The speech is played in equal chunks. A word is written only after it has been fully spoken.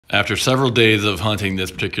After several days of hunting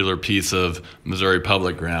this particular piece of Missouri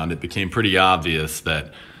public ground, it became pretty obvious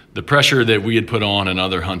that the pressure that we had put on and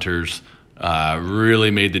other hunters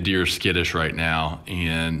really made the deer skittish right now,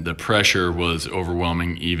 and the pressure was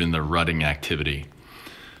overwhelming even the rutting activity.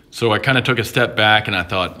 So I kind of took a step back and I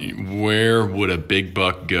thought, where would a big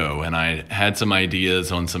buck go? And I had some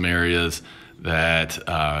ideas on some areas that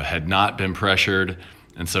had not been pressured.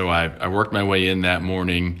 And so I worked my way in that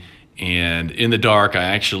morning, and in the dark, I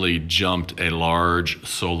actually jumped a large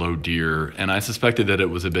solo deer, and I suspected that it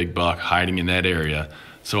was a big buck hiding in that area.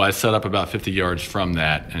 So I set up about 50 yards from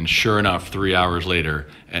that, and sure enough, 3 hours later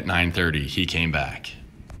at 9:30, he came back.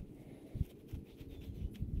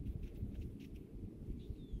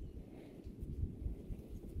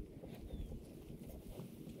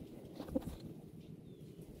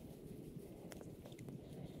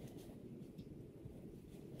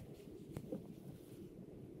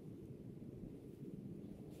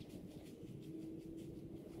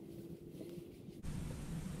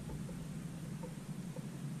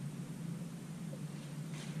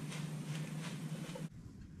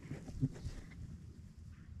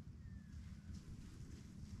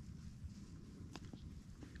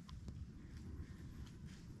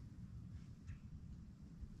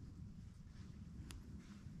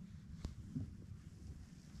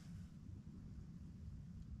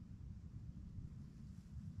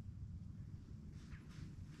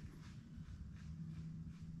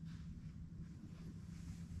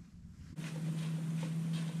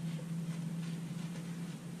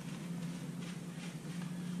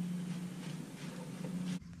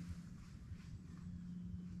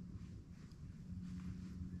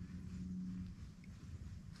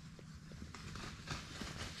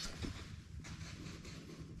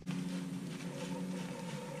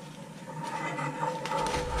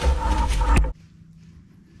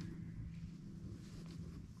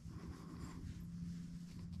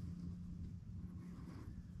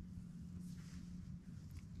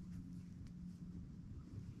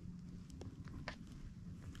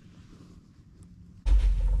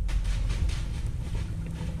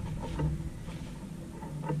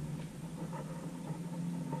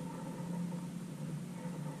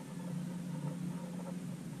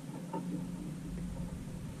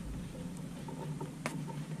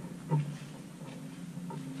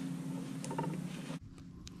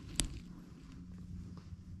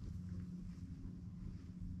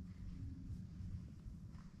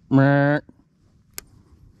 Meh.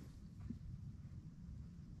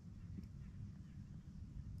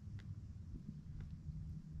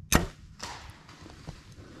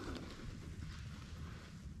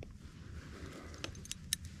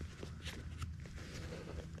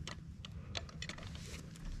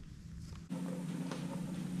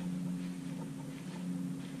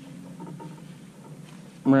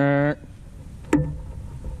 Meh.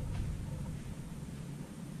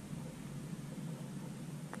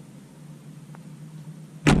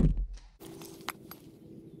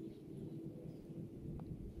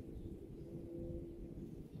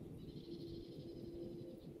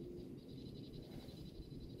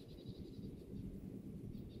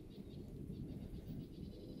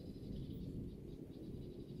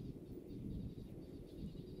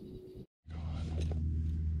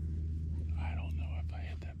 I don't know if I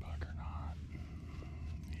hit that buck or not.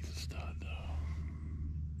 He's a stud, though.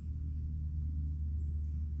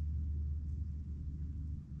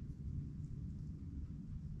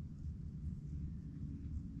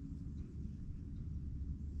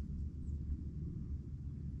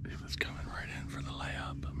 He was coming right in for the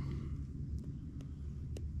layup. It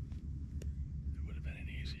would have been an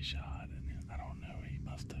easy shot, and I don't know, he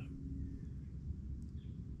must have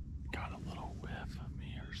got a little whiff of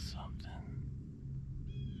me or something,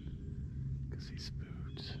 because he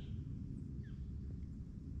spooked.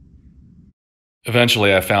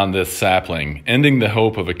 Eventually, I found this sapling, ending the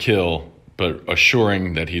hope of a kill, but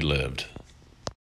assuring that he lived.